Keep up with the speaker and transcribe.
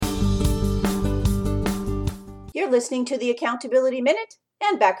You're listening to the Accountability Minute,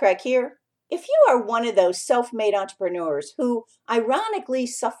 and Backrack here. If you are one of those self-made entrepreneurs who ironically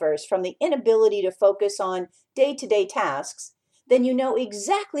suffers from the inability to focus on day-to-day tasks, then you know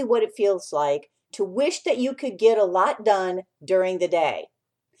exactly what it feels like to wish that you could get a lot done during the day.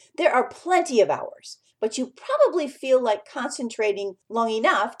 There are plenty of hours, but you probably feel like concentrating long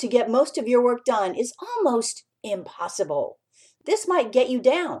enough to get most of your work done is almost impossible. This might get you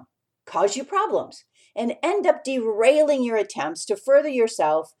down, cause you problems, and end up derailing your attempts to further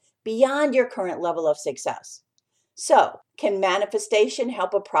yourself beyond your current level of success. So, can manifestation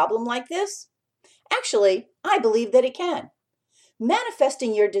help a problem like this? Actually, I believe that it can.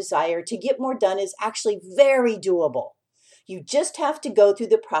 Manifesting your desire to get more done is actually very doable. You just have to go through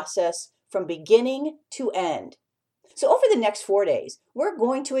the process from beginning to end. So over the next 4 days, we're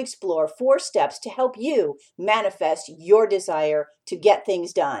going to explore 4 steps to help you manifest your desire to get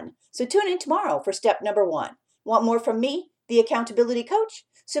things done. So tune in tomorrow for step number 1. Want more from me, the Accountability Coach?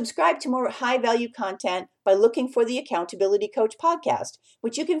 Subscribe to more high-value content by looking for the Accountability Coach podcast,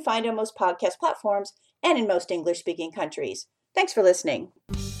 which you can find on most podcast platforms and in most English-speaking countries. Thanks for listening.